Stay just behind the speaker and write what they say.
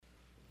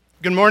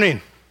Good morning.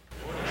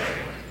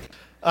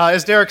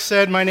 As Derek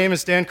said, my name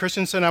is Dan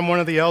Christensen. I'm one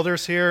of the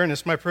elders here, and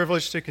it's my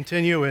privilege to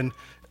continue in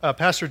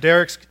Pastor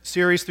Derek's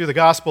series through the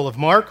Gospel of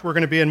Mark. We're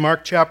going to be in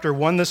Mark chapter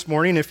 1 this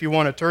morning, if you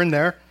want to turn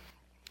there.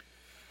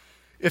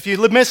 If you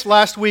missed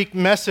last week's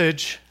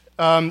message,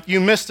 you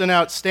missed an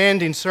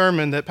outstanding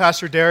sermon that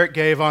Pastor Derek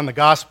gave on the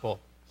Gospel.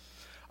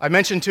 I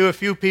mentioned to a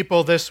few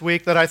people this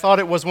week that I thought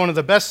it was one of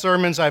the best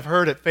sermons I've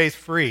heard at Faith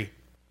Free.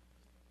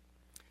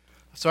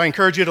 So I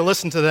encourage you to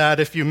listen to that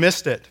if you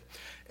missed it.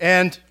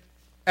 And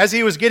as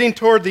he was getting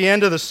toward the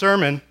end of the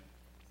sermon,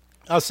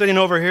 I was sitting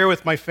over here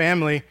with my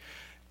family,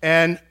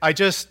 and I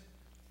just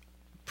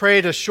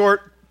prayed a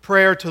short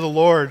prayer to the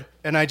Lord,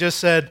 and I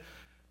just said,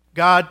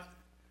 God,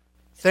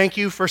 thank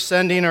you for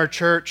sending our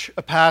church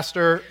a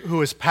pastor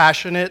who is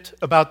passionate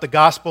about the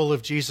gospel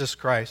of Jesus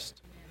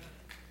Christ.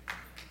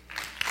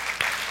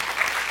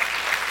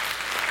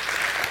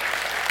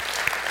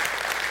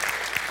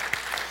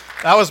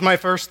 That was my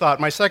first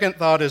thought. My second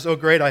thought is, oh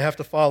great, I have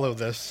to follow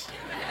this.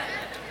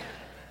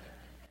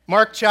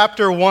 Mark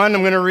chapter 1,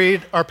 I'm going to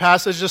read our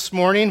passage this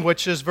morning,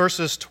 which is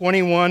verses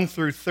 21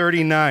 through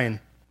 39.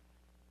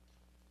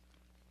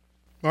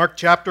 Mark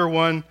chapter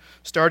 1,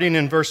 starting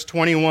in verse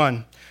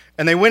 21.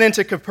 And they went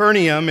into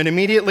Capernaum, and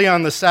immediately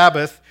on the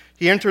Sabbath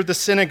he entered the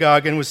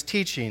synagogue and was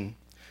teaching.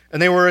 And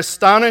they were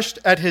astonished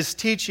at his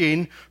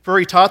teaching, for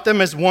he taught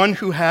them as one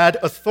who had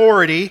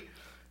authority,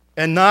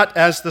 and not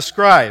as the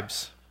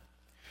scribes.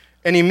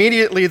 And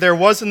immediately there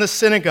was in the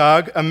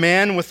synagogue a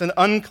man with an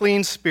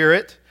unclean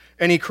spirit,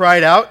 and he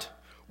cried out,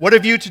 "What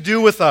have you to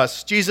do with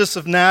us, Jesus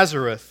of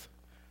Nazareth?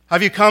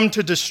 Have you come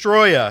to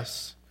destroy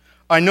us?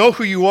 I know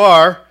who you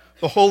are,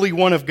 the Holy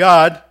One of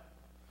God."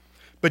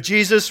 But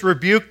Jesus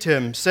rebuked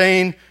him,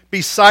 saying,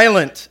 "Be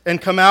silent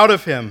and come out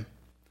of him."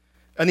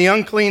 And the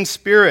unclean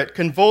spirit,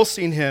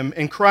 convulsing him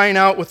and crying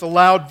out with a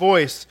loud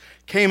voice,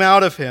 came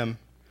out of him.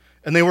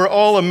 And they were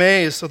all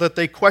amazed, so that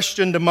they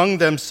questioned among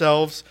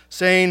themselves,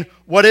 saying,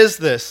 "What is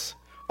this?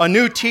 A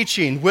new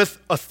teaching with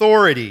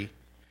authority.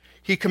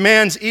 He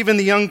commands even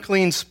the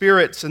unclean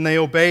spirits, and they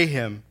obey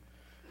him."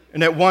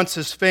 And at once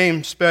his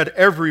fame spread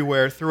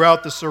everywhere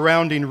throughout the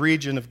surrounding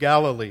region of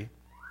Galilee.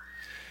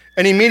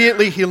 And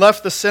immediately he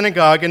left the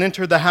synagogue and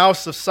entered the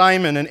house of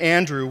Simon and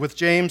Andrew with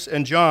James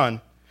and John.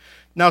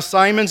 Now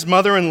Simon's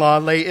mother-in-law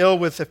lay ill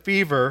with a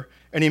fever,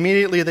 and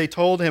immediately they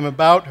told him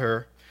about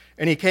her.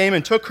 And he came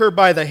and took her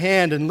by the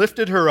hand and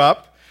lifted her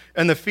up,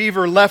 and the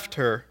fever left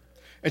her,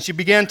 and she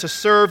began to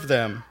serve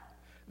them.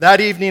 That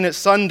evening at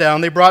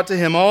sundown, they brought to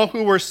him all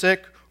who were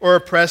sick or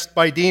oppressed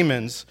by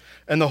demons,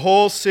 and the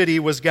whole city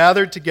was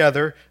gathered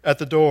together at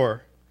the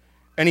door.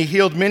 And he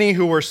healed many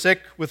who were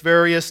sick with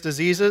various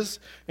diseases,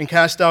 and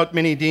cast out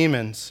many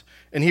demons.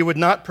 And he would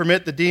not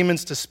permit the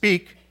demons to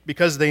speak,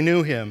 because they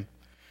knew him.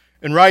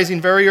 And rising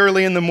very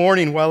early in the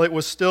morning, while it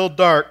was still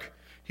dark,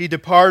 he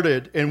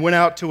departed and went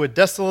out to a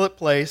desolate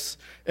place,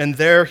 and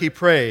there he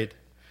prayed.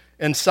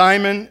 And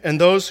Simon and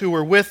those who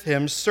were with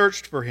him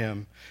searched for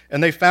him.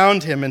 And they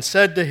found him and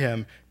said to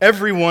him,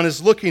 "Everyone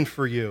is looking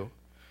for you."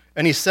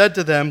 And he said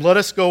to them, "Let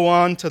us go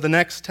on to the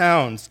next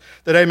towns,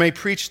 that I may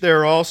preach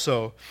there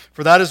also,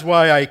 for that is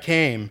why I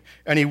came."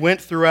 And he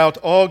went throughout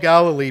all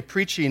Galilee,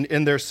 preaching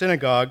in their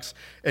synagogues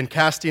and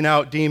casting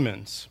out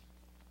demons.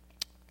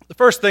 The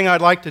first thing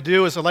I'd like to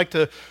do is I'd like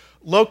to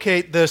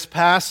locate this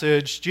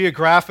passage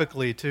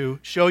geographically to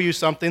show you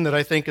something that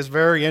I think is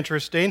very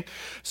interesting.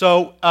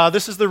 So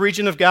this is the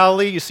region of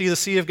Galilee. You see the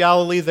Sea of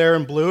Galilee there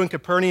in blue, and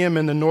Capernaum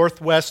in the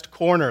northwest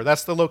corner.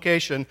 That's the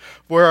location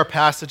where our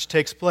passage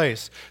takes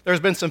place. There's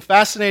been some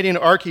fascinating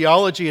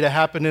archaeology to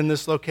happen in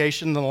this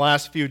location in the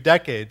last few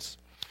decades.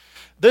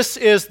 This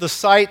is the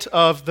site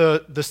of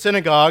the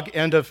synagogue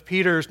and of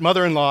Peter's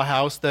mother-in-law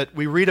house that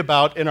we read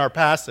about in our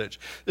passage.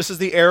 This is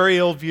the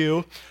aerial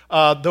view.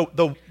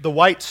 The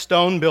white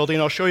stone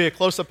building, I'll show you a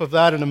close-up of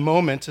that in a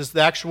moment, is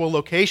the actual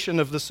location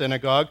of the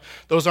synagogue.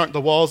 Those aren't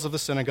the walls of the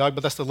synagogue,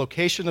 but that's the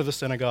location of the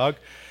synagogue.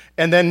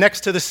 And then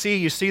next to the sea,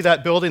 you see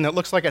that building that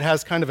looks like it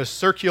has kind of a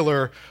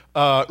circular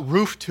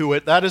roof to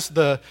it. That is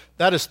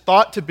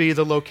thought to be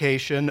the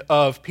location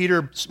of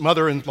Peter's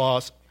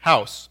mother-in-law's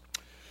house.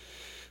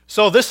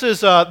 So this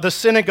is the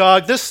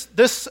synagogue.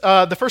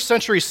 The first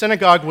century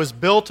synagogue was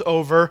built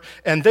over,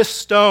 and this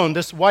stone,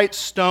 this white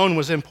stone,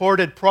 was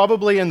imported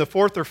probably in the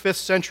 4th or 5th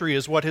century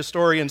is what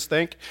historians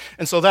think.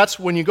 And so that's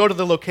when you go to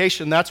the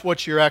location, that's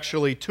what you're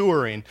actually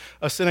touring,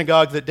 a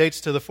synagogue that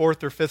dates to the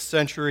 4th or 5th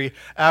century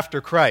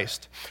after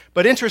Christ.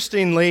 But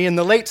interestingly, in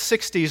the late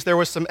 60s, there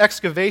was some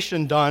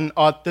excavation done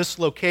at this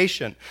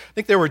location. I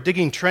think they were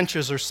digging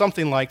trenches or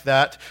something like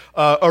that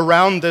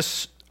around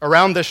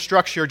this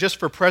structure just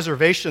for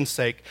preservation's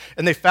sake,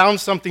 and they found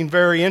something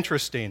very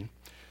interesting.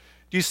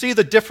 Do you see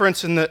the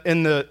difference in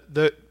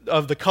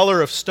the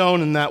color of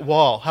stone in that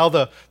wall? How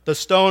the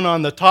stone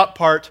on the top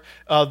part,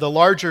 the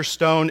larger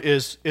stone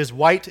is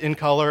white in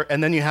color,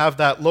 and then you have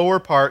that lower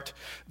part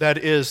that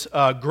is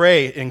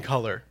gray in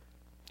color.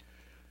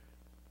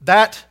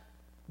 That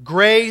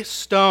gray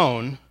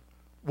stone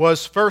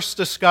was first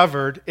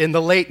discovered in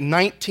the late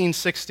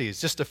 1960s,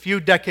 just a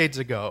few decades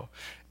ago,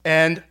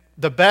 and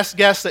the best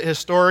guess that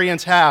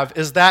historians have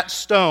is that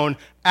stone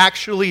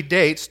actually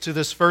dates to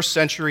this first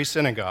century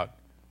synagogue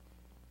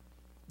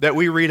that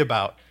we read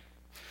about.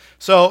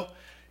 So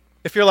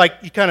if you're like,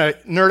 you kind of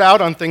nerd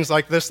out on things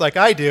like this like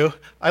I do,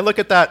 I look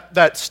at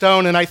that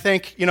stone and I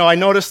think, I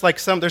notice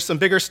like there's some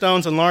bigger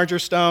stones and larger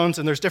stones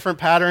and there's different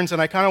patterns, and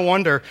I kind of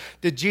wonder,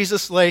 did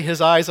Jesus lay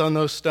his eyes on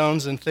those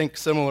stones and think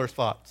similar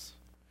thoughts?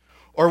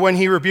 Or when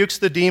he rebukes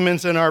the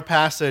demons in our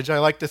passage, I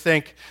like to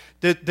think,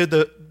 did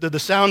the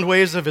sound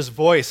waves of his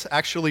voice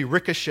actually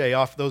ricochet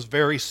off those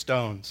very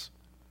stones?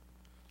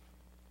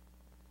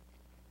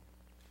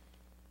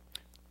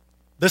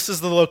 This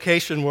is the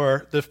location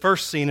where the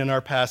first scene in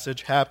our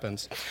passage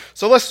happens.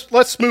 So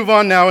let's move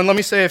on now, and let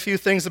me say a few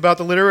things about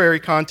the literary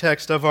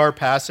context of our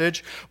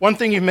passage. One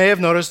thing you may have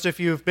noticed if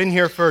you've been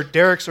here for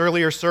Derek's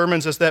earlier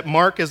sermons is that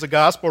Mark is a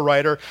gospel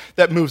writer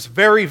that moves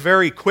very,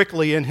 very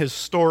quickly in his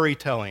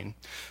storytelling.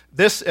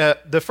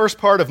 The first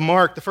part of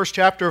Mark, the first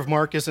chapter of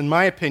Mark, is, in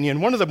my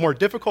opinion, one of the more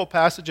difficult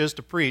passages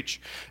to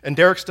preach, and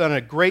Derek's done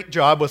a great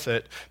job with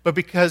it. But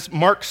because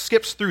Mark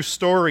skips through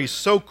stories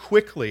so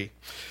quickly,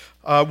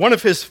 one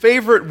of his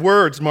favorite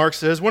words, Mark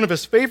says,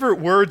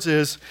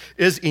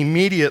 is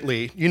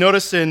immediately. You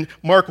notice in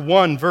Mark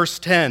 1, verse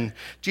 10,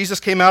 Jesus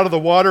came out of the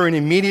water and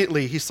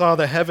immediately he saw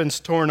the heavens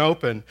torn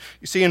open.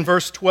 You see in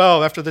verse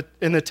 12,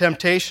 in the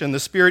temptation, the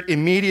Spirit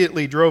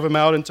immediately drove him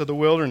out into the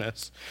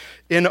wilderness.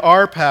 In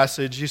our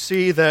passage, you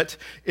see that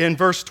in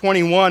verse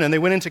 21, and they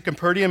went into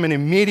Capernaum, and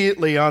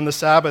immediately on the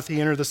Sabbath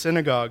he entered the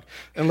synagogue.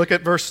 And look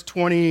at verse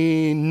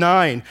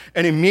 29,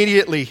 and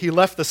immediately he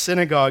left the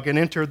synagogue and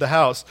entered the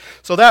house.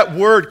 So that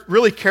word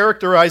really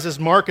characterizes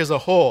Mark as a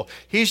whole.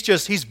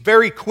 He's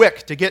very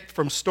quick to get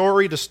from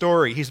story to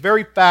story. He's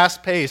very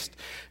fast-paced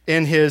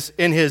in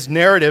his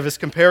narrative as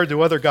compared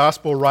to other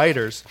gospel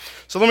writers.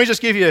 So let me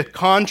just give you a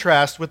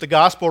contrast with the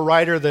gospel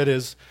writer that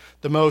is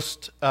the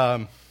most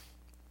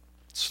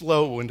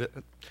slow and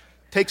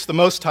takes the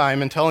most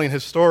time in telling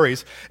his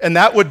stories, and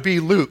that would be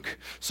Luke.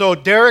 So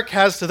Derek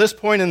has, to this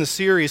point in the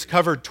series,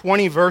 covered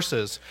 20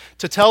 verses.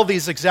 To tell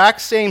these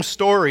exact same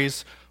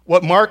stories,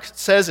 what Mark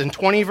says in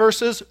 20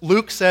 verses,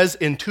 Luke says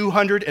in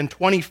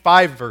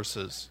 225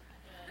 verses.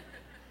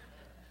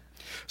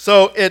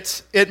 So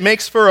it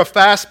makes for a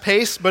fast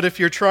pace, but if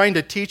you're trying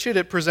to teach it,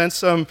 it presents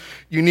some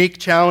unique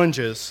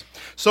challenges.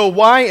 So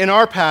why in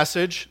our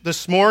passage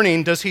this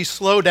morning does he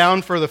slow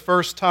down for the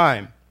first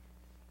time?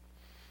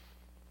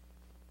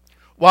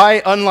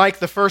 Why, unlike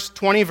the first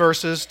 20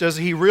 verses, does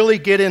he really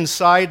get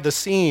inside the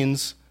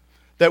scenes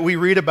that we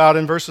read about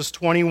in verses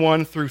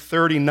 21 through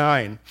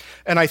 39?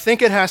 And I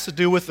think it has to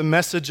do with the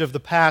message of the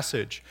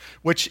passage,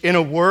 which in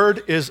a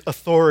word is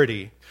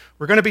authority.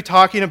 We're going to be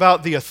talking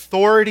about the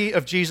authority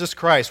of Jesus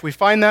Christ. We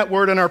find that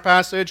word in our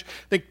passage,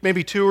 I think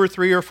maybe 2 or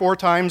 3 or 4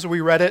 times we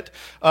read it.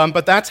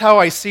 But that's how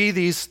I see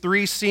these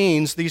 3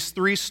 scenes, these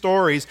 3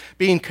 stories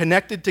being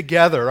connected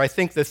together. I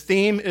think the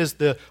theme is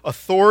the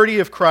authority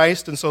of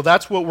Christ, and so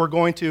that's what we're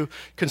going to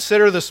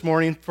consider this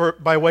morning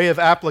by way of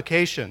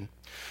application.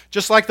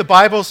 Just like the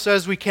Bible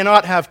says we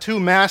cannot have 2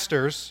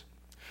 masters,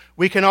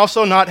 we can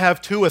also not have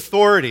 2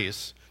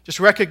 authorities.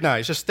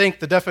 Just think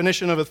the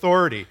definition of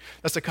authority.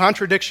 That's a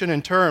contradiction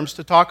in terms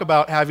to talk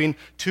about having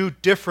 2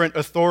 different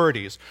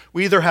authorities.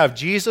 We either have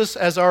Jesus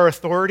as our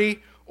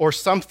authority or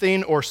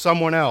something or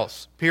someone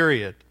else,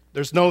 period.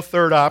 There's no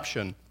third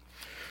option.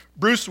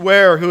 Bruce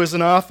Ware, who is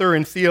an author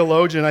and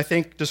theologian, I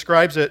think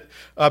describes it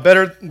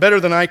better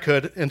than I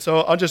could, and so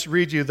I'll just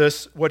read you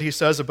what he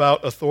says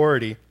about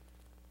authority.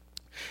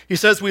 He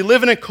says, "We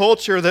live in a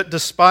culture that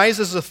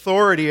despises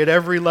authority at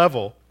every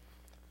level.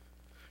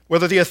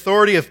 Whether the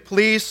authority of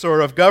police or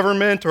of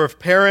government or of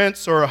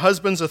parents or a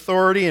husband's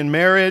authority in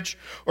marriage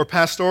or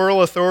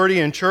pastoral authority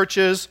in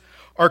churches,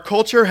 our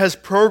culture has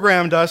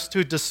programmed us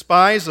to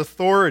despise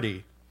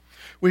authority.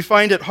 We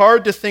find it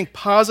hard to think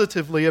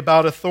positively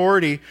about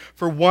authority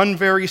for one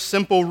very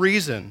simple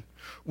reason.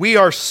 We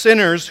are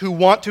sinners who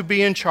want to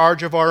be in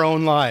charge of our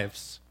own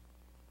lives.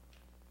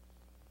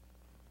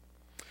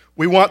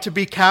 We want to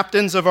be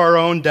captains of our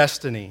own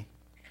destiny.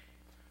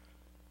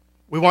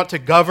 We want to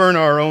govern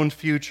our own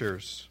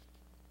futures.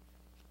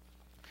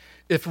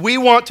 If we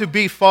want to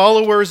be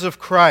followers of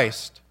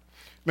Christ,"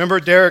 remember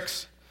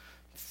Derek's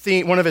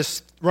theme, one of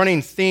his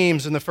running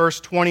themes in the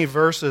first 20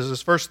 verses,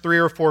 his first 3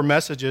 or 4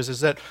 messages,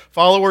 is that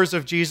followers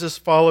of Jesus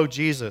follow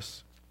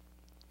Jesus.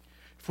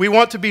 If we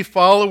want to be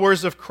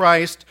followers of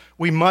Christ,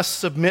 we must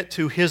submit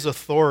to his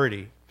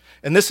authority.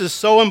 And this is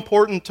so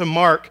important to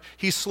Mark,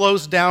 he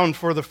slows down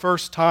for the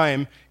first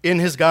time in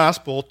his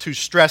gospel to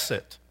stress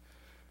it.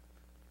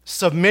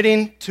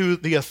 Submitting to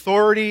the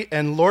authority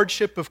and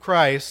lordship of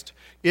Christ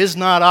is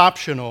not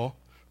optional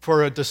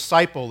for a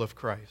disciple of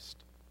Christ.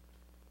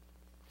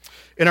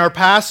 In our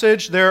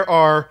passage, there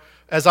are,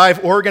 as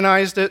I've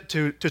organized it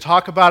to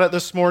talk about it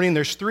this morning,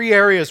 there's 3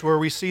 areas where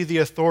we see the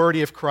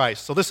authority of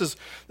Christ. So this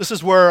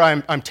is where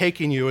I'm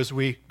taking you as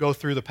we go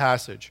through the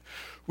passage.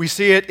 We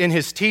see it in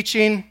his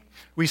teaching,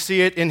 we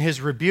see it in his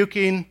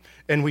rebuking,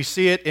 and we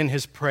see it in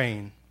his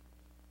praying.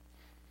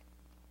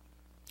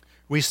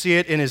 We see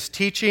it in his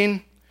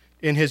teaching,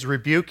 in his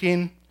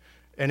rebuking,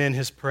 and in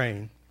his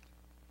praying.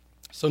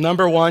 So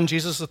number one,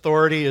 Jesus'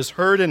 authority is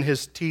heard in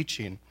his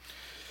teaching.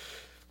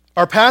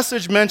 Our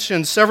passage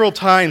mentions several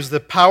times the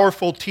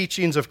powerful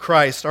teachings of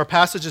Christ. Our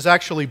passage is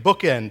actually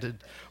bookended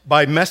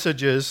by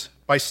messages,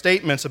 by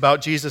statements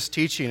about Jesus'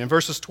 teaching. In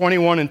verses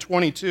 21 and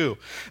 22,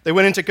 they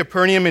went into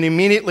Capernaum, and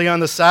immediately on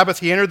the Sabbath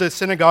he entered the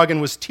synagogue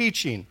and was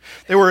teaching.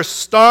 They were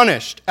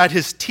astonished at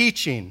his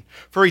teaching,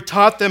 for he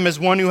taught them as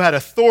one who had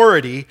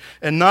authority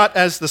and not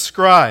as the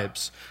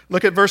scribes.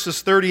 Look at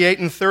verses 38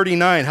 and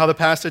 39, how the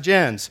passage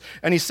ends.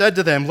 And he said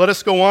to them, "Let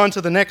us go on to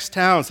the next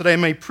town, so that I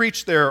may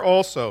preach there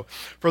also.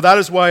 For that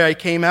is why I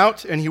came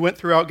out." And he went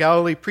throughout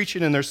Galilee,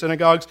 preaching in their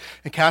synagogues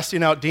and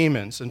casting out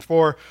demons. And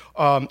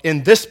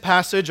in this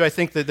passage, I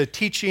think that the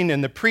teaching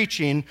and the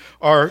preaching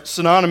are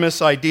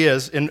synonymous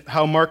ideas in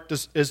how Mark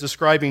is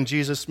describing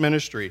Jesus'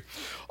 ministry.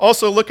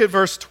 Also, look at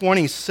verse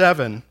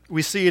 27.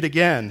 We see it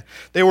again.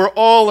 They were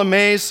all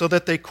amazed, so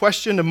that they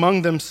questioned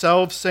among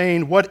themselves,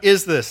 saying, "What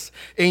is this?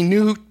 A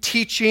new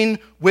teaching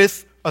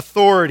with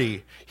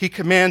authority. He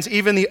commands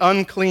even the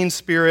unclean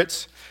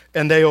spirits,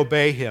 and they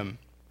obey him."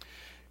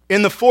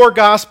 In the four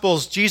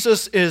Gospels,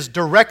 Jesus is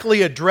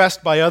directly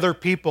addressed by other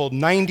people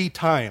 90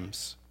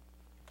 times.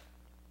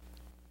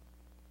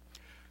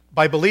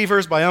 By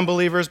believers, by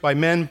unbelievers, by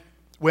men,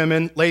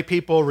 women, lay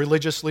people,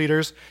 religious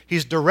leaders.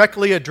 He's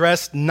directly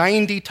addressed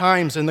 90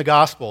 times in the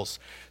Gospels.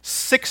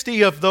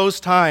 60 of those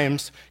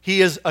times,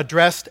 he is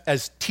addressed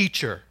as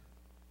teacher.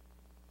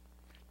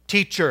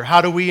 Teacher,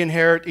 how do we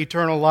inherit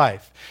eternal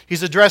life?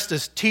 He's addressed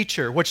as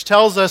teacher, which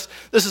tells us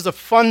this is a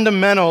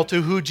fundamental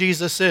to who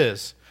Jesus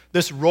is,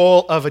 this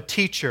role of a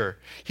teacher.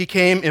 He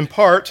came in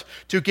part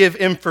to give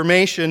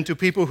information to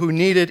people who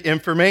needed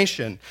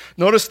information.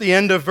 Notice the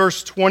end of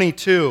verse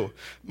 22.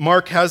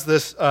 Mark has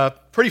this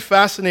pretty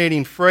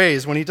fascinating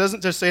phrase when he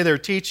doesn't just say they're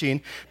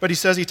teaching, but he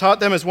says he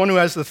taught them as one who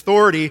has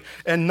authority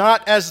and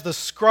not as the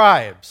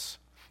scribes.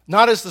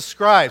 Not as the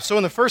scribes. So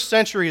in the first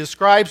century, the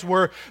scribes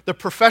were the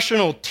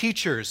professional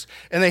teachers,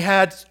 and they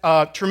had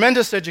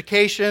tremendous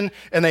education,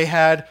 and they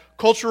had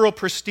cultural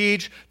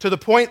prestige to the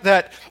point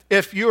that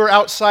if you were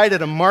outside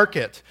at a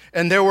market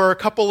and there were a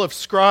couple of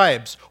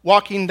scribes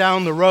walking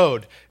down the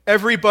road,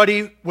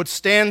 everybody would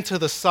stand to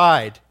the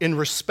side in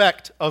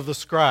respect of the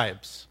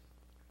scribes.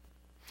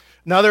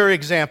 Another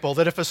example,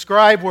 that if a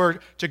scribe were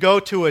to go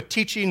to a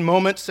teaching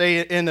moment, say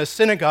in a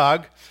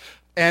synagogue,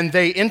 and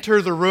they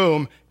enter the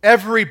room,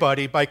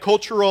 everybody, by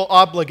cultural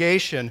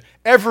obligation,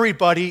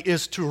 everybody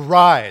is to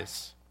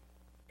rise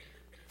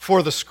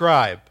for the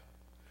scribe.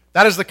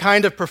 That is the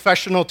kind of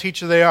professional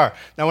teacher they are.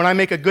 Now, when I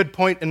make a good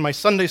point in my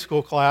Sunday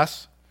school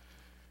class,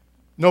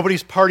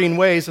 nobody's parting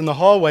ways in the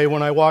hallway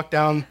when I walk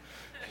down.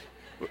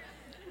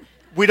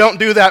 We don't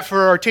do that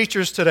for our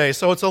teachers today,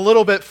 so it's a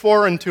little bit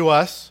foreign to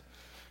us.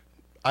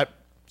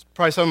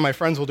 Probably some of my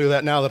friends will do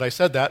that now that I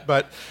said that,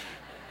 but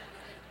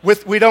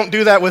we don't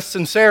do that with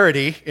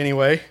sincerity,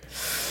 anyway.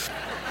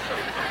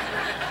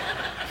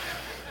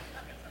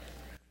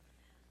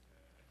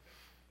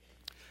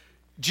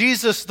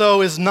 Jesus,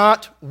 though, is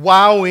not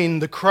wowing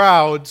the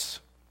crowds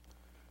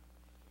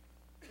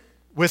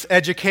with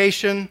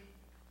education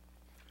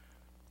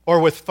or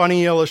with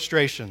funny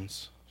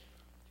illustrations.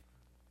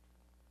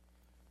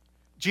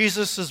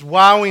 Jesus is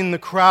wowing the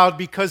crowd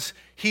because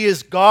he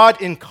is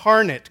God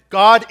incarnate,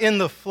 God in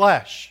the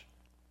flesh.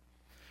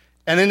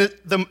 And in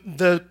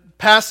the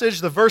passage,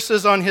 the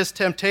verses on his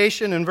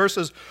temptation in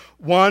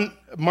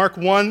Mark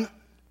 1,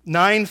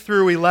 9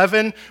 through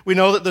 11, we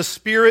know that the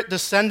Spirit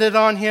descended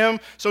on him.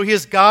 So he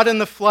is God in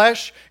the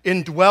flesh,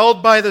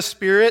 indwelled by the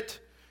Spirit.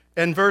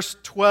 And verse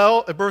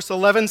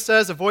 11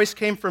 says, "A voice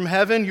came from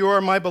heaven, 'You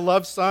are my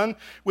beloved Son.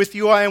 With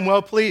you I am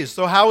well pleased.'"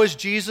 So how is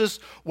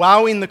Jesus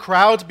wowing the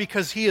crowds?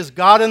 Because he is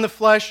God in the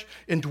flesh,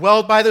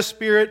 indwelled by the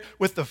Spirit,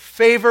 with the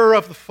favor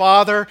of the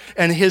Father,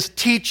 and his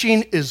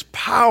teaching is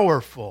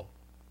powerful.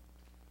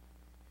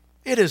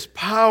 It is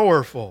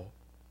powerful.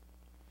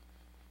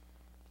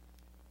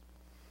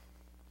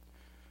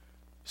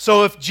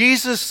 So if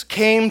Jesus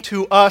came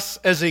to us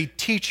as a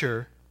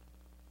teacher,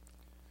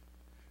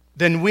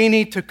 then we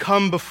need to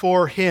come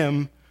before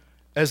him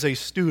as a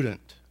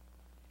student.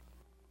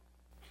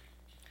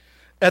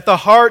 At the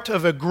heart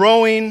of a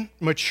growing,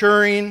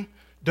 maturing,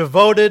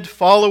 devoted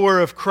follower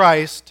of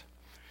Christ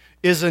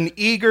is an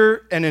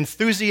eager and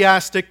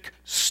enthusiastic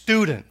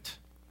student.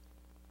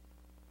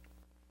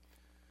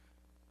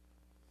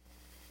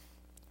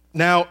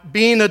 Now,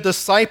 being a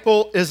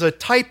disciple is a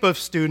type of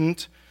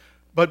student,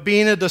 but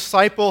being a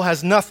disciple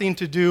has nothing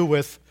to do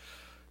with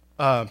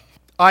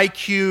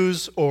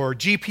IQs or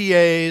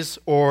GPAs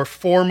or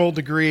formal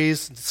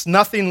degrees. It's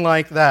nothing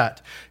like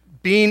that.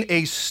 Being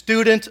a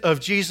student of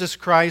Jesus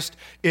Christ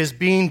is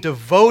being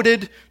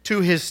devoted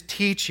to his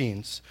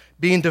teachings,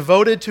 being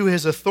devoted to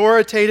his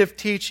authoritative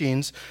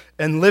teachings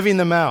and living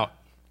them out.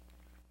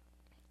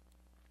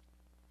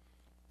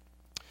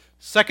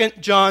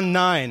 2 John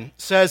 9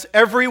 says,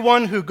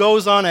 "Everyone who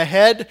goes on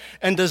ahead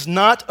and does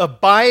not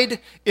abide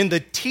in the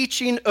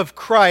teaching of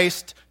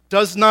Christ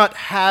does not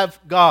have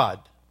God.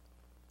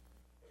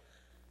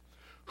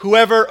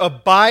 Whoever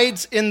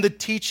abides in the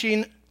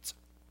teaching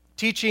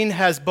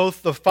has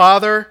both the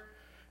Father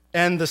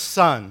and the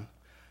Son.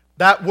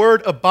 That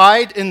word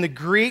abide in the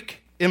Greek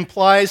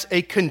implies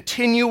a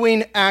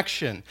continuing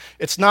action.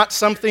 It's not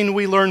something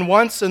we learn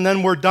once and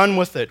then we're done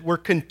with it. We're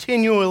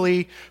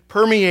continually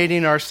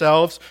permeating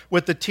ourselves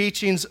with the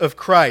teachings of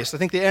Christ. I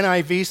think the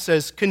NIV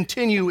says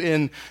continue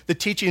in the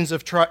teachings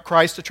of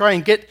Christ to try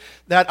and get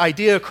that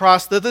idea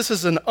across that this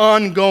is an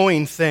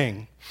ongoing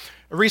thing.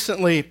 I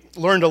recently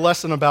learned a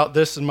lesson about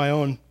this in my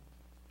own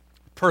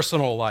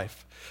personal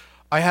life.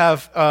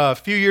 A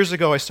few years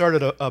ago, I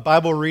started a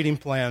Bible reading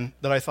plan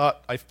that I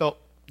felt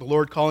the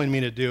Lord calling me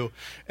to do,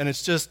 and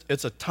it's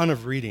a ton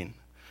of reading.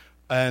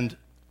 And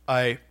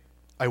I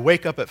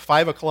wake up at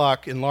 5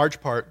 o'clock in large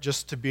part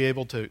just to be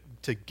able to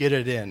get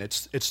it in.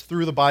 It's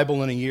through the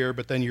Bible in a year,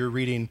 but then you're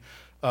reading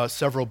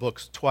several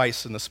books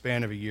twice in the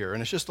span of a year,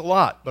 and it's just a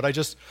lot. But I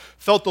just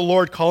felt the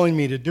Lord calling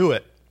me to do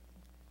it.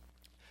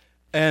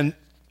 And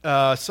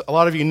so a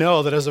lot of you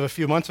know that as of a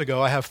few months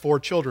ago, I have 4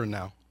 children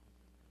now.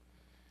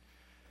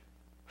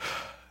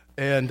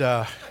 And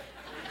that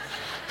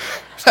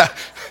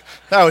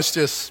was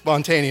just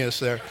spontaneous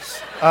there.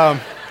 I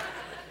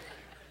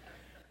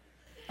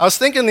was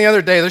thinking the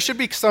other day, there should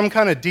be some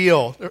kind of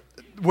deal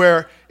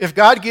where if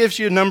God gives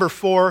you number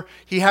 4,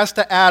 he has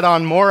to add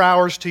on more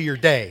hours to your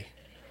day.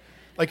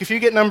 Like if you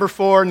get number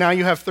 4, now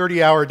you have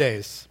 30-hour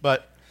days.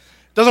 But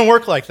it doesn't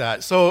work like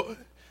that. So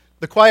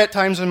the quiet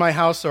times in my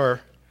house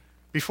are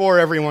before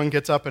everyone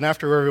gets up and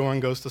after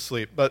everyone goes to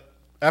sleep. But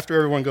after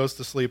everyone goes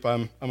to sleep,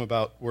 I'm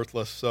about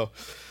worthless.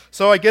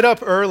 So I get up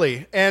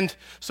early, and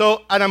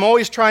I'm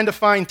always trying to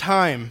find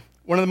time.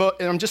 And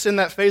I'm just in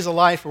that phase of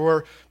life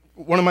where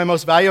one of my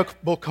most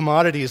valuable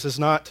commodities is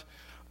not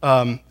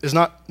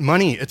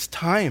money, it's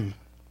time.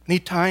 I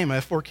need time. I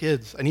have 4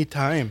 kids. I need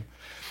time.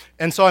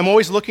 And so I'm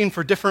always looking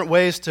for different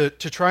ways to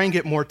try and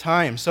get more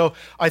time. So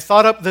I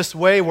thought up this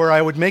way where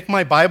I would make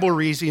my Bible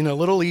reading a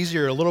little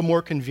easier, a little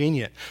more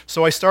convenient.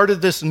 So I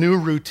started this new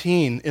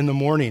routine in the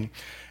morning.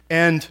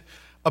 And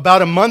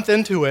about a month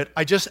into it,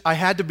 I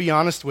had to be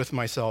honest with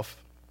myself.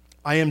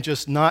 I'm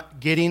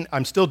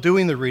still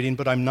doing the reading,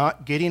 but I'm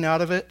not getting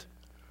out of it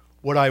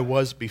what I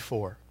was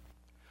before.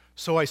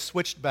 So I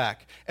switched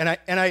back. And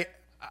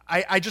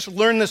I just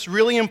learned this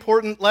really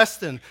important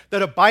lesson,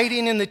 that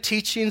abiding in the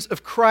teachings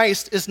of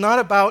Christ is not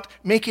about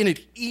making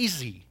it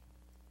easy.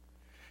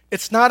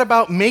 It's not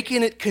about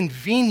making it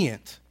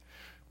convenient.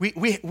 We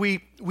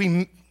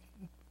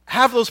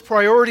have those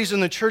priorities in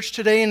the church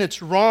today, and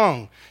it's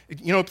wrong.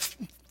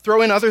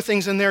 Throw in other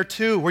things in there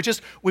too.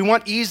 We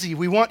want easy,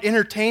 we want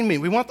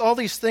entertainment, we want all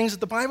these things.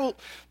 The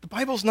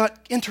Bible's not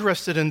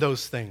interested in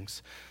those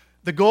things.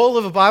 The goal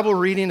of a Bible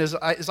reading, as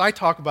I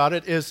talk about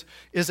it, is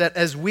that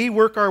as we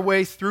work our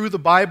way through the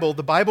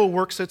Bible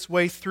works its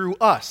way through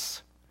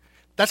us.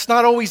 That's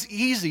not always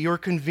easy or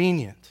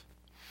convenient.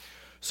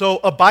 So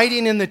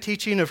abiding in the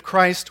teaching of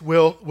Christ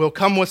will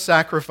come with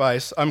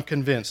sacrifice, I'm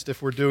convinced, if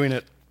we're doing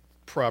it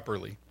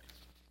properly.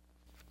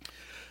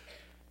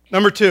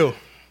 Number 2.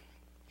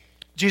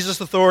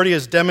 Jesus' authority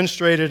is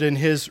demonstrated in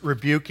his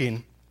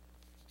rebuking.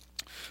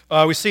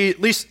 We see at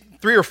least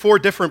 3 or 4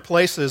 different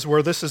places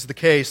where this is the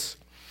case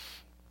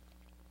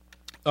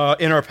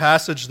in our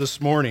passage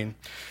this morning.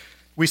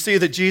 We see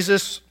that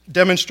Jesus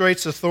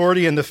demonstrates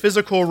authority in the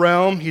physical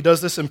realm. He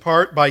does this in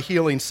part by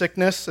healing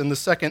sickness in the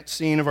second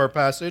scene of our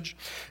passage,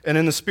 and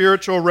in the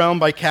spiritual realm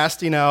by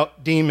casting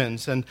out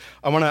demons. And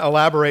I want to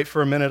elaborate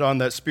for a minute on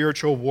that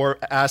spiritual war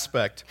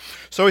aspect.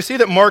 So we see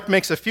that Mark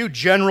makes a few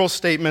general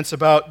statements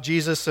about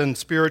Jesus and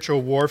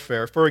spiritual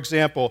warfare. For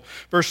example,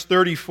 verse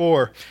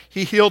 34,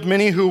 he healed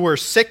many who were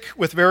sick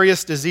with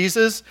various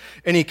diseases,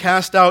 and he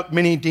cast out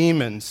many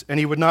demons, and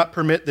he would not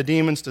permit the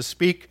demons to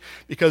speak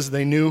because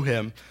they knew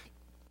him.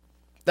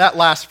 That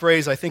last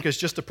phrase, I think, is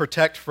just to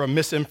protect from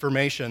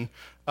misinformation.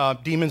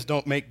 Demons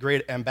don't make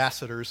great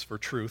ambassadors for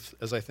truth,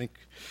 as I think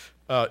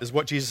is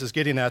what Jesus is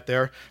getting at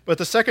there. But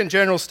the second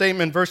general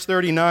statement, verse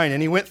 39,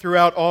 and he went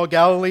throughout all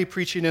Galilee,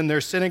 preaching in their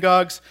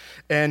synagogues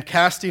and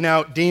casting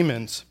out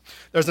demons.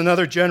 There's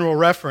another general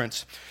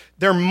reference.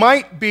 There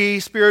might be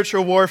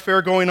spiritual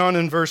warfare going on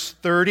in verse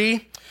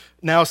 30.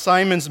 Now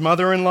Simon's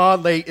mother-in-law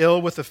lay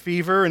ill with a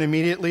fever, and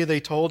immediately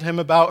they told him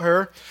about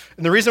her.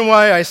 And the reason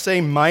why I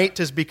say might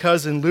is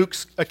because in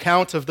Luke's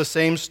account of the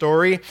same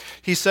story,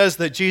 he says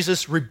that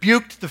Jesus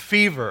rebuked the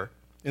fever.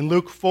 In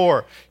Luke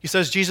 4, he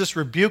says Jesus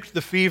rebuked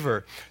the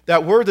fever.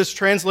 That word that's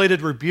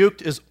translated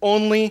rebuked is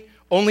only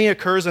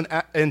occurs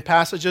in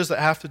passages that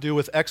have to do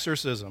with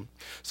exorcism.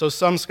 So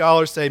some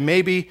scholars say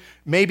maybe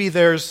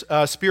there's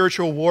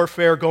spiritual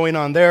warfare going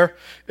on there.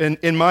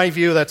 In my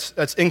view,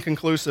 that's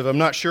inconclusive. I'm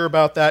not sure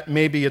about that.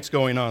 Maybe it's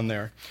going on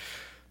there.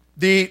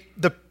 The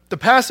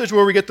passage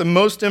where we get the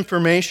most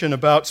information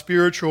about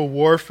spiritual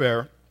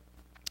warfare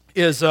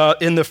is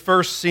in the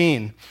first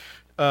scene.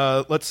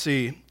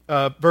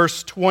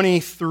 Verse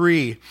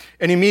 23.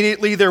 And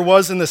immediately there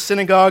was in the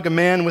synagogue a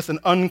man with an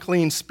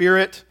unclean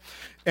spirit,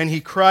 and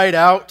he cried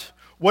out,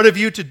 "What have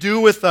you to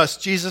do with us,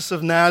 Jesus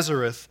of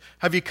Nazareth?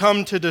 Have you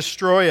come to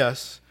destroy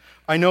us?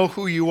 I know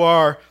who you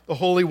are, the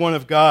Holy One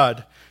of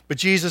God." But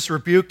Jesus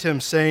rebuked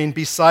him, saying,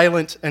 "Be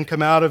silent and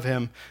come out of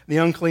him." The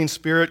unclean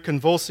spirit,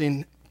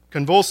 convulsing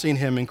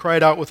him, and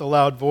cried out with a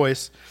loud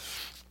voice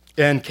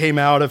and came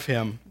out of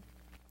him.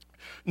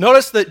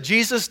 Notice that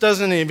Jesus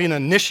doesn't even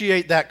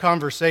initiate that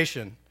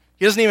conversation.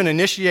 He doesn't even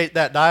initiate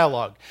that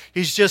dialogue.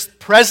 He's just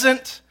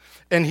present,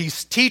 and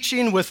he's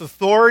teaching with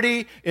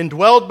authority,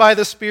 indwelled by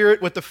the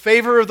Spirit, with the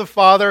favor of the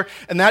Father,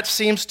 and that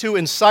seems to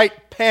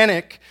incite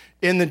panic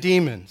in the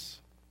demons.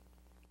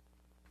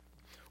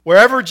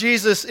 Wherever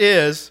Jesus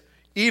is,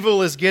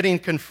 evil is getting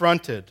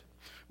confronted.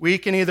 We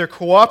can either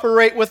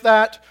cooperate with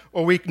that,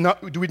 or we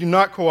do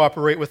not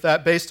cooperate with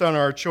that based on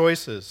our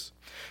choices.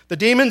 The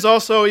demons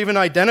also even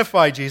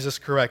identify Jesus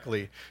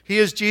correctly. He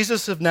is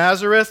Jesus of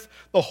Nazareth,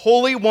 the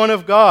Holy One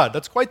of God.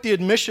 That's quite the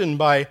admission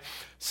by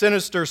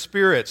sinister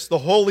spirits, the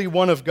Holy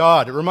One of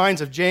God. It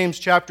reminds of James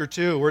chapter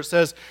 2, where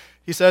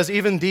he says,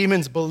 even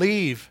demons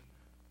believe.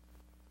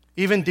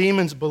 Even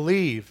demons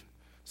believe.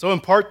 So in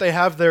part they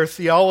have their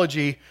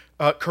theology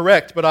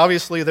correct, but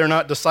obviously they're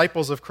not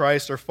disciples of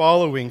Christ or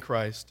following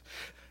Christ.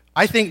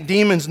 I think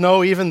demons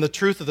know even the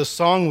truth of the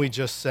song we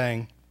just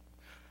sang.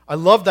 I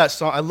love that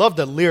song. I love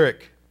the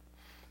lyric.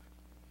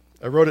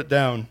 I wrote it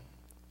down.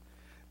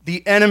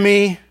 The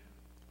enemy,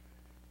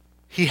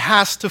 he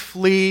has to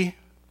flee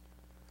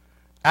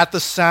at the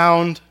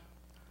sound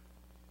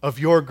of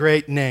your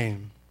great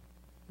name.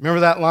 Remember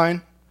that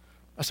line?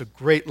 That's a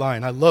great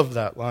line. I love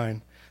that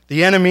line.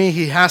 The enemy,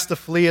 he has to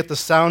flee at the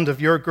sound of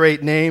your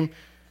great name.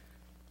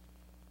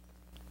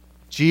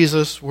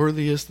 Jesus,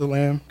 worthy is the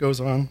Lamb,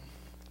 goes on.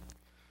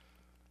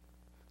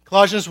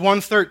 Colossians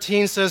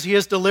 1:13 says, He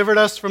has delivered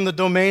us from the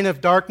domain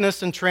of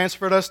darkness and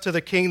transferred us to the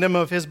kingdom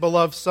of His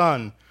beloved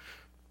Son.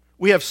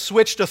 We have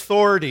switched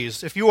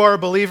authorities. If you are a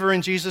believer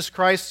in Jesus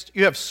Christ,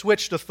 you have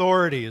switched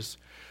authorities.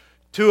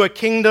 To a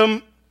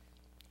kingdom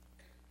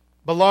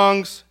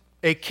belongs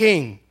a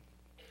king.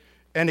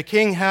 And a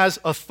king has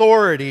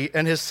authority,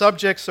 and his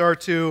subjects are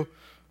to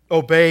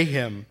obey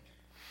him.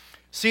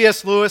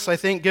 C.S. Lewis, I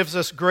think, gives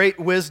us great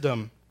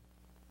wisdom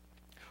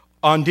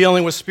on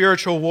dealing with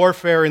spiritual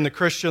warfare in the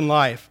Christian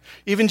life.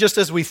 Even just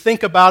as we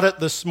think about it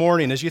this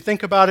morning, as you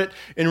think about it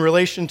in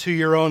relation to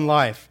your own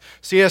life.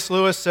 C.S.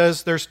 Lewis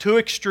says there's two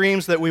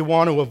extremes that we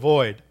want to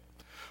avoid.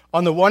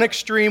 On the one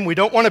extreme, we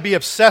don't want to be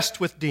obsessed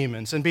with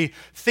demons and be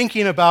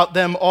thinking about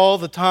them all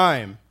the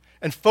time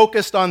and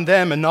focused on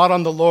them and not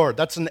on the Lord.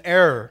 That's an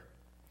error.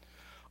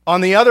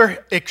 On the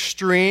other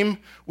extreme,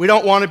 we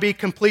don't want to be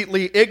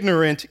completely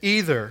ignorant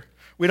either.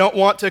 We don't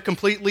want to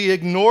completely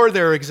ignore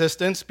their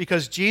existence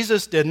because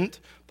Jesus didn't,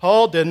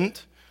 Paul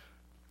didn't.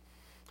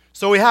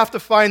 So we have to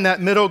find that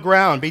middle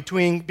ground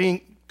between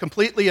being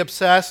completely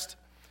obsessed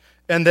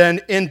and then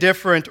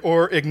indifferent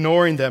or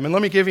ignoring them. And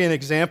let me give you an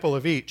example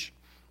of each.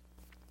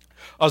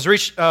 You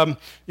know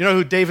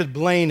who David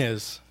Blaine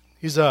is?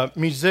 He's a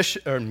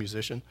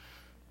musician.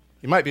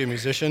 He might be a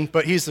musician,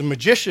 but he's a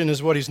magician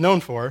is what he's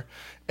known for,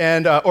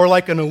 and or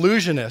like an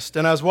illusionist.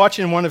 And I was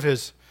watching one of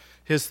his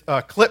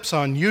clips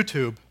on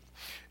YouTube,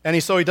 and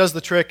he does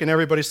the trick, and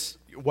everybody's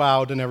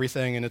wowed and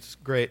everything, and it's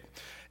great.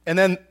 And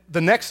then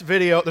the next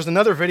video, there's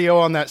another video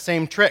on that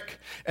same trick,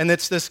 and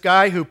it's this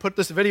guy who put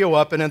this video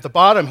up, and at the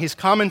bottom he's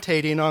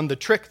commentating on the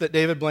trick that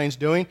David Blaine's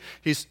doing.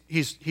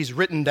 He's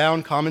written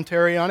down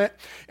commentary on it,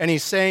 and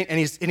he's saying, and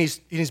he's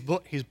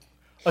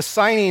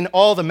assigning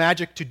all the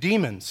magic to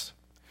demons.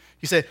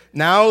 He said,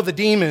 now the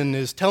demon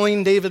is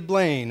telling David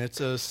Blaine it's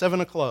a 7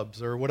 of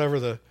clubs or whatever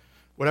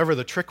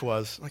the trick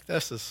was. Like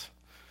this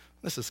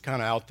is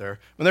kind of out there.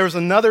 And there was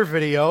another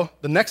video,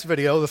 the next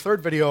video, the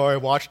third video I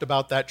watched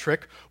about that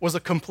trick was a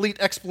complete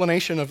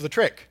explanation of the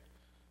trick.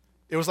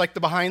 It was like the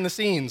behind the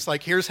scenes,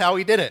 like here's how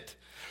he did it.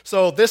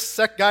 So this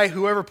guy,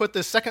 whoever put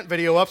this second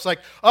video up, is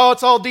like, oh,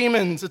 it's all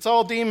demons.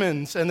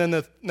 And then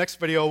the next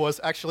video was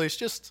actually, it's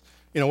just,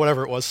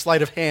 whatever it was,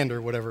 sleight of hand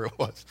or whatever it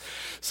was.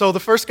 So the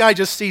first guy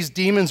just sees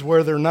demons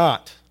where they're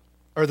not.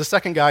 Or the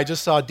second guy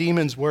just saw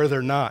demons where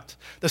they're not.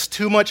 That's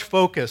too much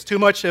focus. Too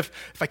much if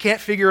I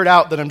can't figure it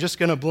out, then I'm just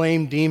going to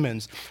blame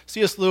demons.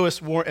 C.S.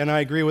 Lewis, and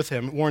I agree with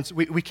him, warns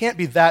we can't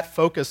be that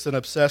focused and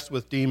obsessed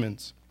with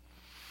demons.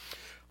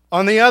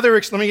 On the other,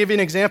 let me give you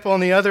an example on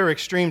the other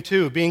extreme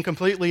too. Being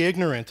completely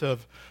ignorant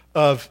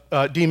of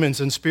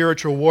demons and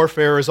spiritual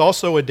warfare is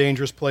also a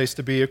dangerous place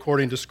to be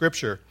according to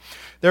Scripture.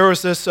 There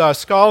was this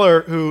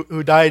scholar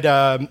who died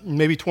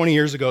maybe 20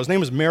 years ago. His name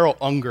was Merrill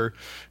Unger.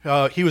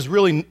 He was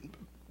really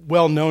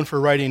well known for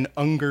writing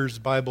Unger's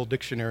Bible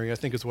Dictionary, I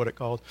think is what it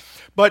called.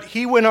 But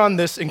he went on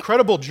this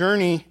incredible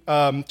journey,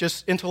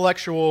 just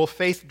intellectual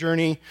faith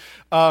journey,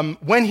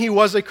 when he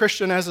was a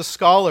Christian as a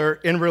scholar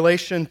in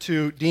relation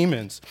to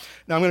demons.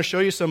 Now I'm going to show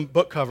you some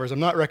book covers. I'm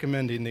not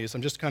recommending these.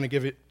 I'm just kind of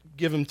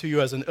give them to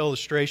you as an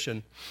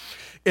illustration.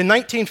 In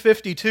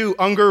 1952,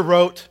 Unger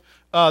wrote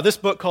this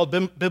book called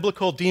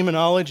Biblical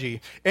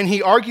Demonology, and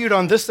he argued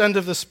on this end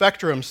of the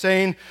spectrum,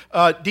 saying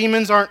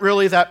demons aren't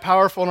really that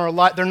powerful in our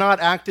life. They're not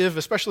active,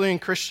 especially in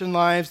Christian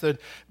lives.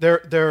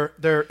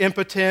 They're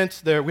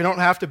impotent. We don't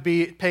have to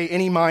pay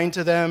any mind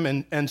to them,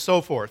 and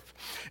so forth.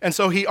 And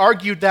so he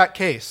argued that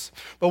case.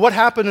 But what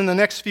happened in the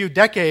next few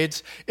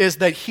decades is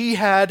that he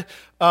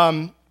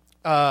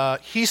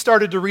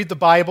started to read the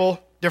Bible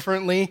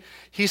differently.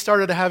 He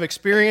started to have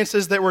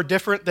experiences that were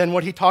different than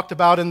what he talked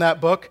about in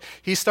that book.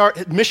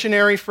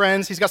 Missionary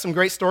friends. He's got some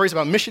great stories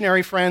about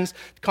missionary friends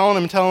calling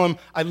him and telling him,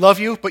 I love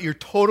you, but you're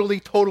totally,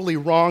 totally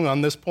wrong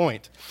on this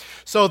point.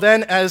 So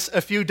then, as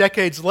a few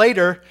decades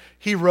later,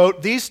 he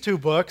wrote these two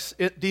books,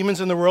 Demons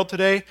in the World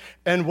Today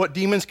and What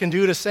Demons Can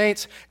Do to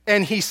Saints.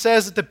 And he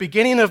says at the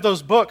beginning of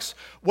those books,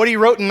 what he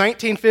wrote in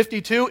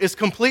 1952 is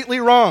completely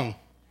wrong.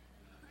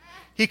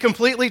 He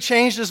completely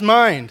changed his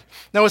mind.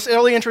 Now, what's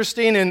really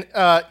interesting in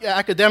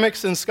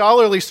academics and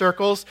scholarly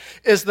circles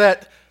is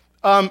that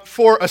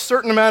for a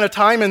certain amount of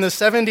time in the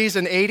 70s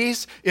and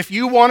 80s, if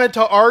you wanted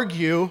to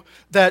argue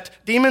that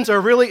demons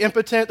are really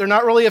impotent, they're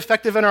not really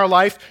effective in our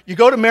life, you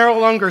go to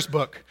Merrill Unger's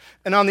book.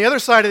 And on the other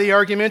side of the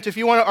argument, if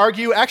you want to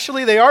argue,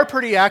 actually, they are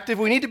pretty active,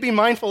 we need to be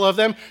mindful of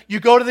them, you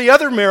go to the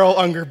other Merrill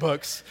Unger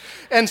books.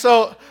 And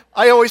so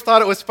I always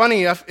thought it was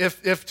funny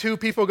if two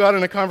people got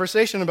in a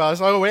conversation about it.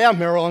 It's like, oh, yeah,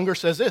 Merrill Unger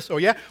says this. Oh,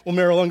 yeah, well,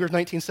 Merrill Unger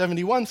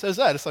 1971 says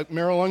that. It's like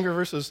Merrill Unger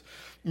versus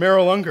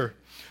Merrill Unger.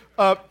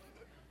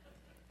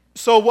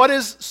 So what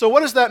is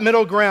that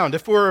middle ground?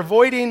 If we're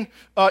avoiding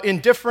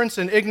indifference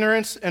and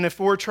ignorance, and if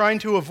we're trying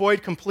to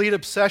avoid complete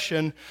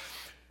obsession,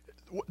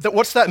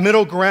 what's that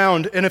middle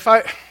ground? And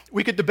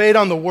we could debate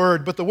on the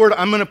word, but the word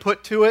I'm going to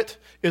put to it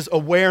is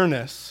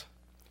awareness.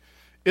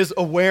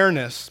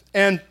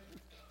 And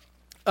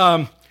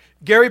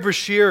Gary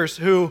Breshears,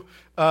 who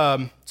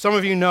some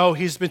of you know,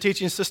 he's been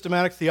teaching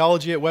systematic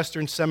theology at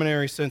Western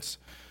Seminary since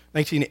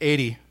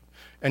 1980,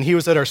 and he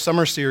was at our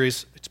summer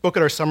series. He spoke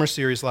at our summer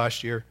series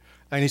last year,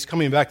 and he's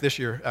coming back this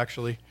year,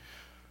 actually.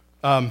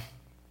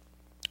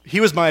 He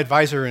was my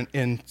advisor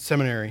in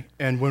seminary,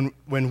 and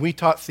when we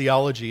taught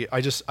theology,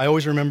 I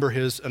always remember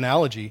his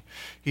analogy.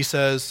 He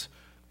says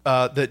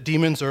that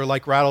demons are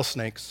like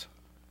rattlesnakes.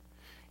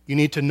 You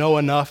need to know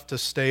enough to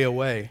stay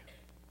away.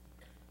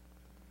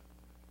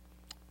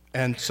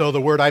 And so the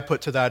word I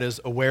put to that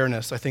is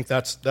awareness. I think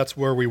that's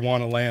where we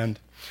want to land.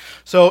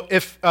 So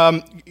if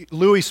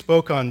Louis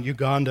spoke on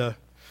Uganda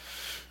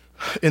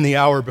in the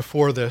hour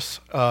before this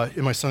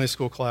in my Sunday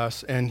school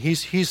class, and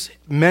he's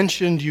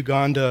mentioned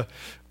Uganda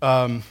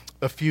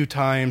a few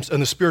times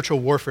and the spiritual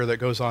warfare that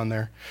goes on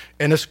there.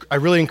 And I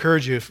really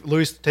encourage you, if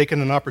Louis has taken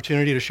an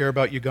opportunity to share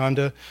about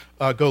Uganda,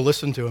 go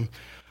listen to him.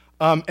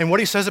 And what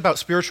he says about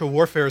spiritual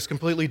warfare is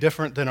completely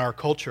different than our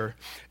culture.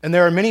 And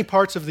there are many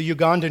parts of the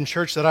Ugandan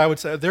church that I would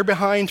say they're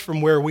behind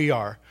from where we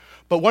are.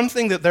 But one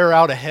thing that they're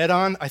out ahead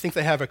on, I think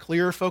they have a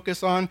clearer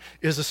focus on,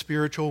 is the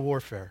spiritual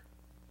warfare.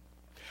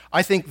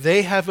 I think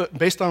they have,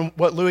 based on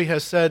what Louis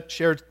has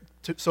shared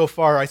so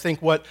far, I think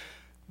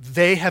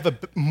they have a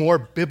more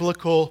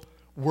biblical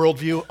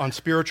worldview on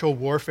spiritual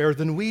warfare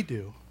than we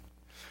do.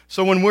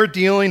 So when we're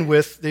dealing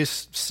with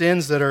these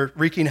sins that are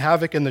wreaking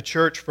havoc in the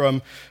church,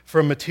 from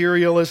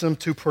materialism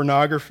to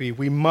pornography,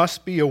 we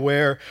must be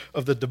aware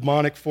of the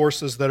demonic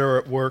forces that are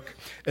at work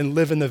and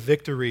live in the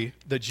victory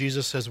that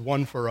Jesus has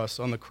won for us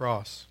on the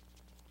cross.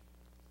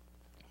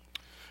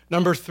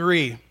 Number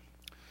 3,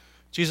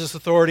 Jesus'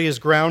 authority is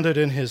grounded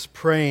in his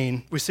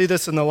praying. We see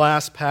this in the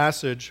last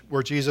passage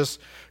where Jesus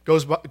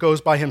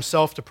goes by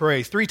himself to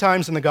pray. 3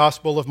 times in the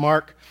Gospel of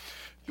Mark,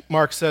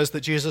 Mark says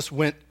that Jesus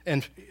went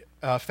and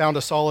found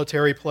a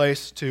solitary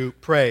place to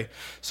pray.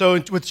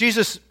 So with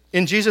Jesus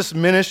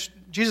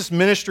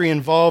ministry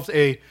involved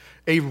a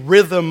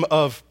rhythm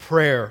of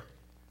prayer.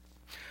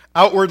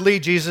 Outwardly,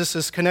 Jesus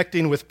is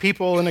connecting with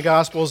people in the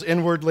Gospels.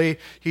 Inwardly,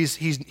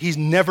 he's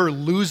never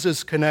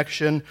loses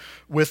connection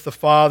with the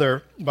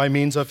Father by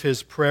means of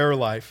his prayer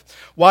life.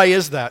 Why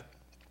is that?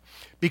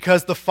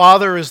 Because the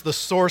Father is the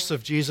source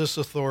of Jesus'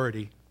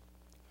 authority.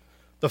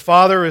 The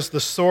Father is the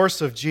source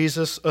of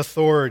Jesus'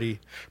 authority.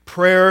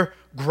 Prayer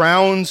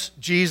grounds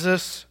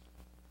Jesus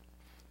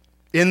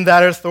in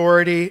that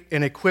authority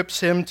and equips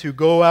him to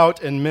go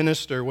out and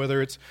minister,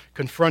 whether it's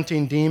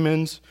confronting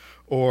demons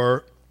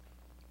or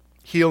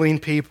healing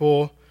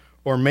people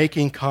or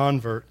making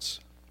converts.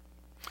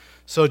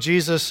 So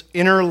Jesus'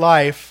 inner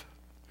life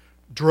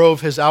drove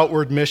his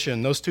outward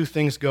mission. Those two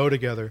things go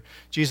together.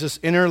 Jesus'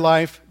 inner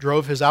life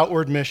drove his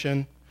outward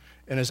mission,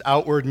 and his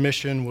outward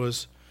mission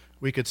was,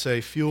 we could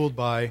say, fueled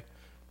by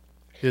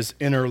his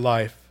inner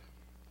life.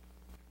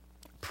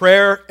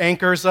 Prayer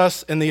anchors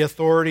us in the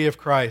authority of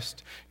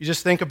Christ. You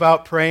just think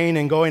about praying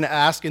and going and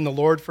asking the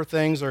Lord for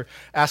things, or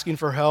asking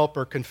for help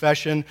or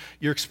confession.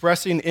 You're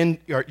expressing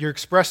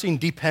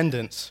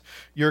dependence.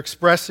 You're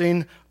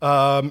expressing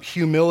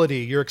humility.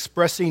 You're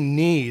expressing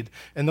need,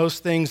 and those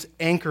things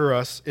anchor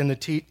us in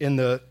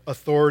the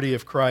authority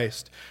of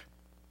Christ.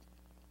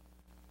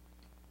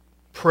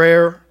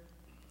 Prayer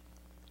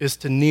is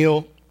to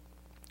kneel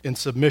in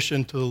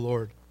submission to the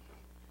Lord.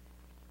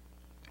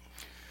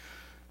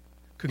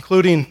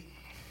 concluding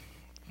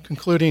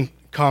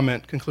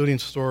comment, concluding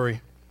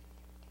story.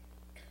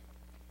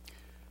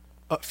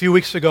 A few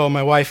weeks ago,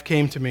 my wife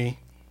came to me,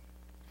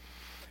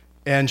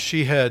 and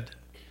she had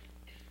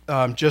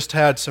just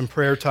had some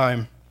prayer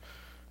time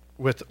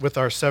with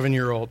our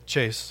 7-year-old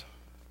Chase.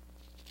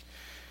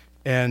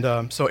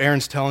 And so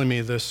Aaron's telling me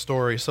this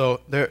story.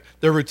 So their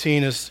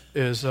routine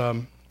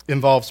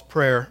involves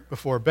prayer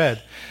before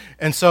bed.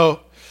 And so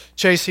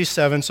Chase, he's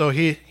 7, so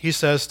he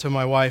says to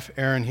my wife,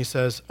 Erin, he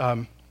says,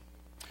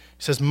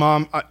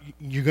 Mom,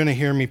 you're going to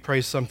hear me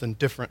pray something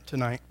different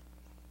tonight.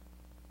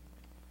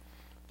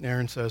 And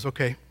Erin says,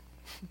 okay.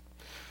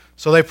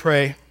 So they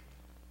pray.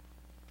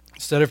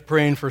 Instead of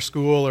praying for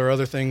school or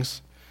other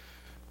things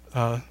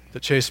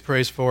that Chase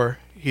prays for,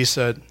 he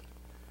said,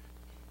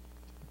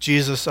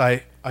 Jesus,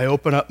 I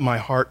open up my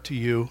heart to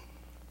you.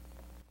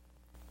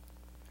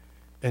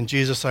 And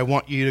Jesus, I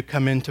want you to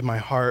come into my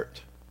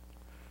heart,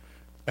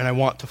 and I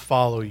want to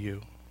follow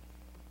you.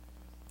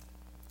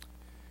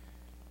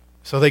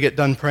 So they get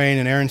done praying,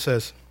 and Aaron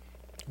says,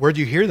 where'd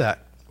you hear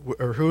that?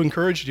 Or who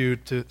encouraged you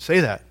to say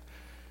that?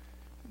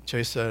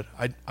 Chase said,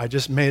 I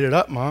just made it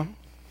up, Mom.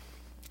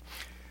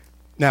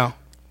 Now,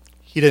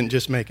 he didn't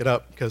just make it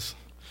up, because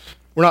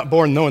we're not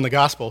born knowing the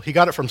gospel. He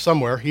got it from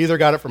somewhere. He either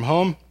got it from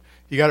home,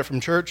 he got it from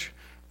church,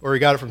 or he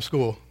got it from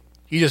school.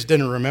 He just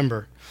didn't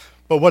remember.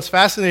 But what's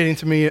fascinating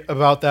to me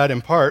about that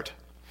in part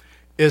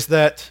is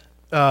that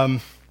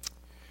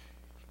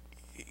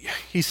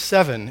he's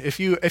 7. If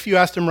you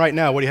asked him right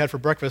now what he had for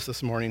breakfast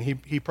this morning,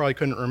 he probably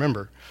couldn't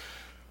remember.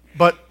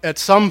 But at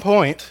some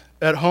point,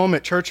 at home,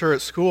 at church, or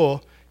at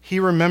school, he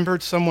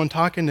remembered someone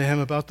talking to him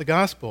about the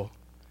gospel.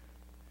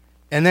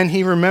 And then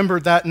he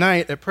remembered that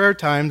night at prayer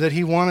time that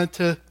he wanted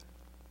to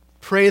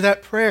pray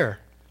that prayer.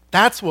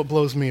 That's what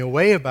blows me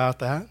away about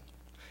that.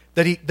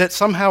 That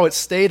somehow it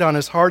stayed on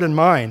his heart and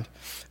mind,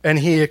 and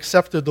he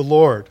accepted the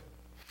Lord.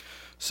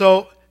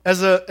 So as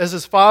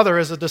his father,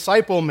 as a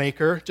disciple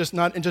maker,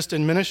 not just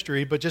in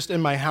ministry, but just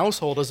in my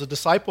household as a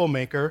disciple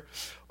maker,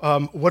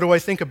 what do I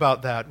think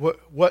about that?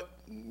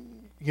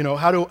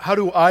 How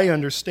do I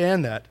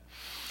understand that?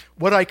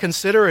 What I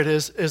consider it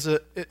is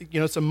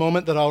it's a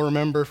moment that I'll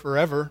remember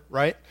forever,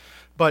 right?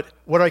 But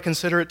what I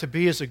consider it to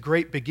be is a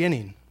great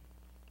beginning.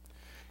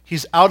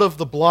 He's out of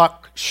the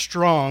block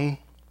strong,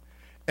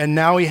 and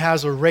now he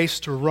has a race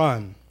to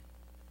run.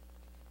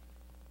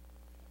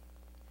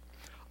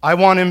 I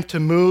want him to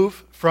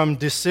move from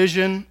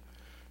decision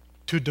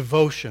to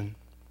devotion.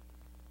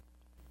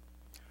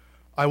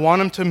 I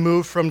want him to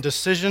move from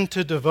decision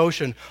to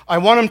devotion. I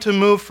want him to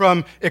move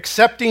from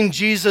accepting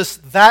Jesus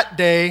that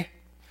day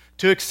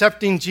to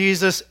accepting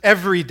Jesus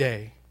every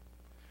day.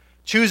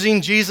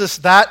 Choosing Jesus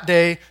that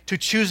day to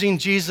choosing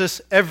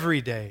Jesus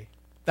every day.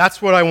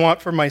 That's what I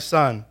want for my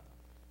son.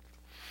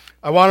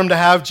 I want him to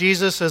have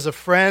Jesus as a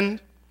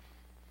friend,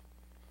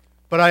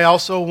 but I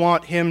also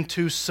want him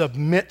to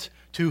submit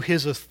to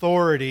his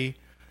authority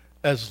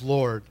as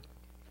Lord.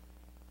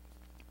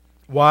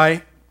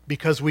 Why?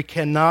 Because we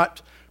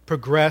cannot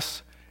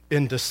progress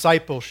in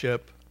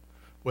discipleship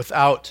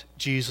without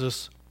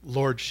Jesus'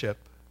 lordship.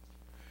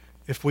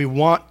 If we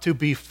want to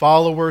be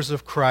followers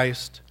of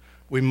Christ,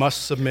 we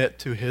must submit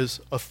to his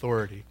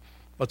authority.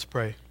 Let's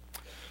pray.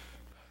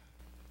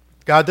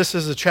 God, this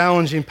is a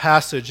challenging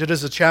passage. It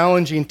is a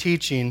challenging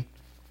teaching,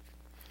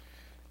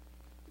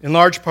 in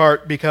large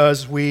part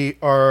because we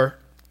are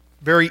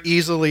very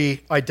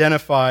easily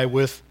identify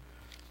with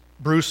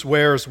Bruce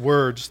Ware's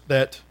words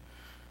that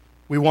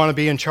we want to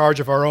be in charge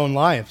of our own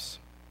lives.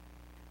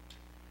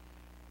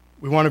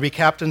 We want to be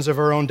captains of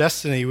our own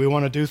destiny. We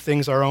want to do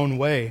things our own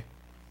way.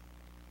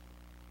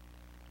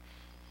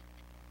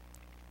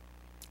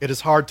 It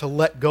is hard to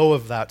let go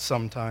of that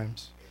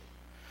sometimes.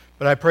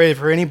 But I pray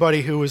for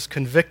anybody who is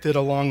convicted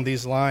along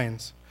these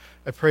lines.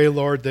 I pray,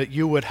 Lord, that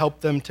you would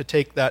help them to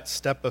take that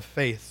step of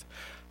faith.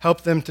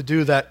 Help them to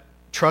do that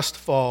trust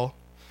fall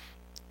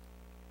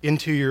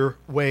into your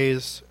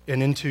ways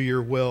and into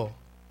your will.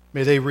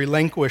 May they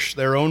relinquish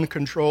their own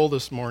control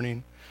this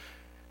morning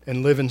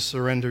and live in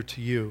surrender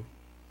to you.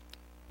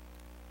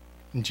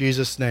 In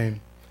Jesus'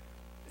 name,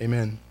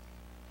 amen.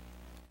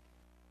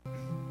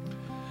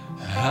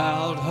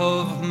 Out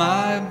of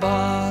my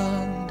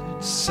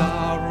bondage,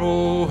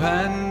 sorrow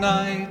and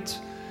night,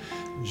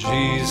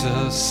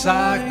 Jesus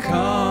I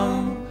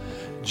come,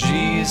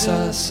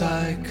 Jesus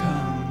I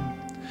come.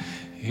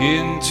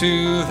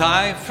 Into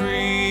thy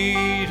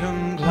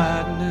freedom,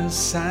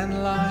 gladness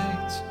and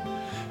light,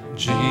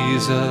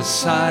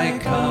 Jesus I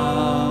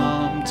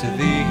come to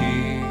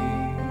thee.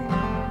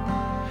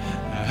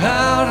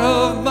 Out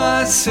of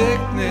my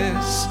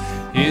sickness,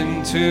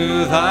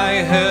 into thy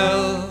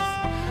health,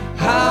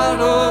 out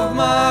of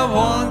my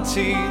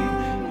wanting,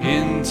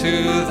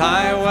 into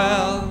thy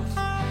wealth,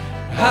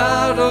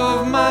 out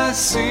of my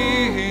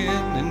sin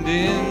and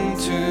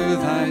into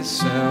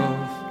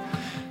thyself,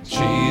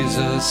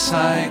 Jesus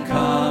I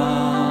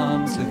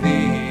come to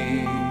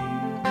thee.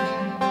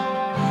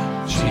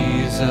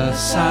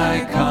 Jesus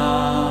I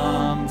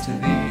come to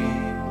thee.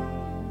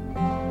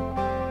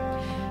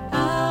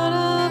 Out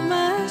of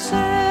my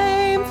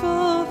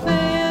shameful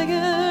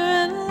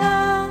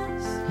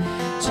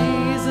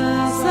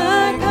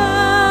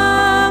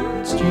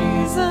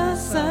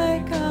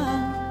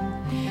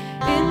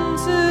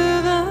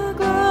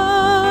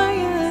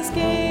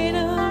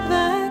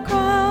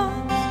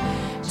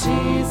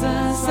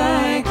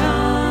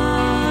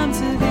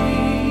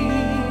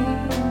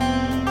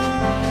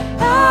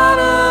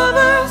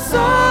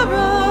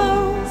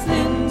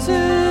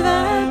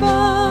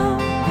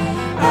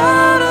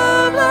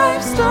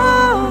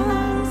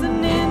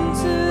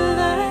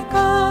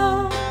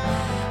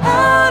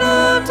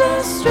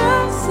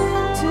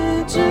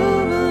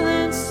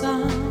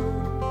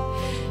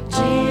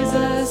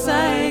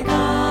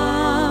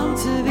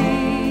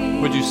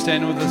you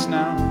stand with us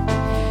now?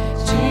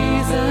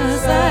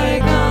 Jesus, I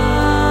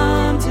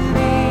come to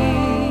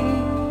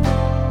thee.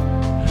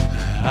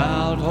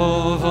 Out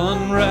of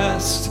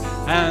unrest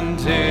and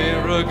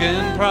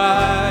arrogant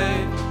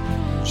pride,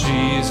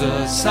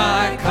 Jesus,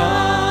 I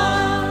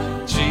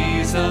come.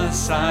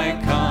 Jesus, I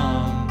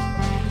come.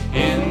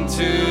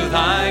 Into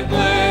thy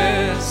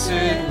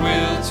blessed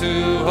will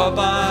to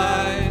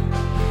abide.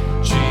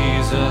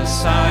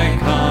 Jesus, I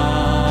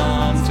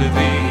come to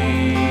thee.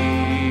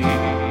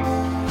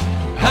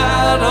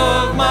 Out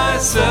of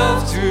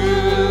myself to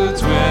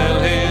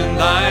dwell in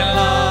thy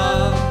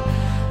love,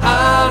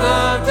 out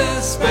of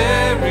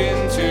despair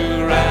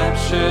into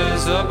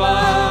raptures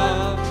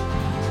above,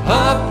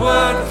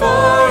 upward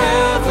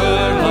forever,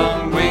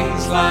 long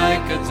wings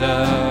like a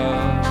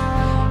dove.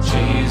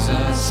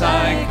 Jesus,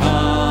 I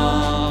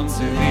come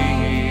to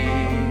thee.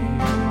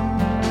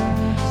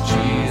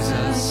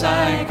 Jesus,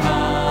 I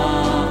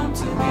come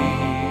to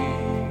thee.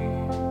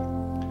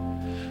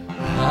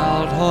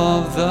 Out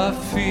of the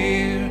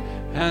fear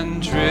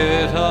and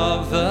dread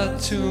of the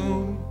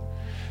tomb,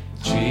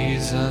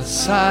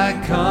 Jesus,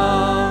 I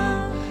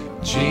come.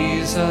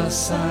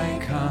 Jesus, I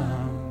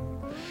come.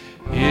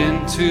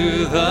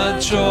 Into the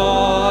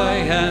joy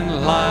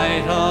and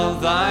light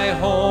of thy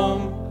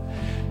home,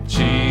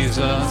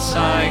 Jesus,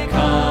 I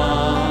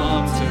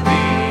come to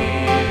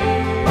thee.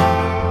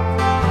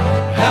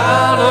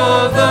 Out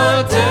of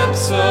the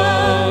depths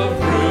of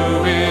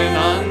ruin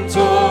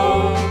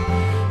untold,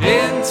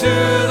 into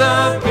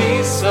the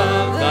peace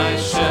of thy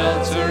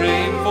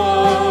sheltering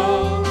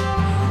fold,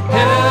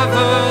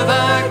 ever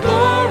thy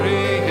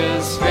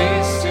glorious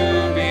face to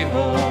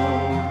behold.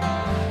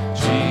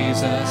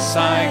 Jesus, I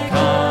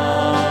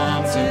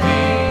come to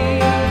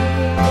thee.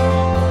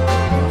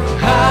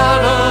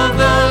 Out of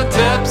the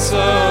depths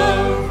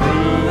of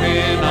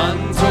ruin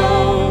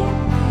untold,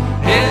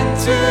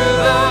 into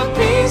the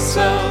peace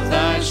of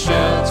thy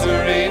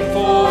sheltering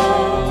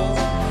fold,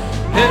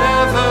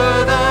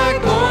 ever thy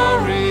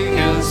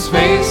glorious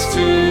face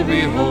to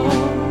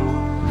behold.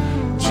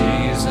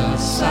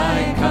 Jesus,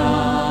 I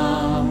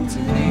come to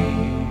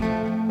thee.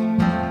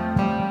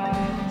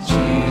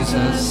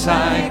 Jesus,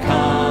 I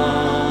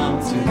come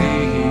to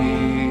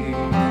thee.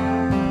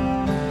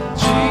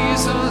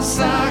 Jesus,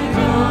 I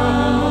come.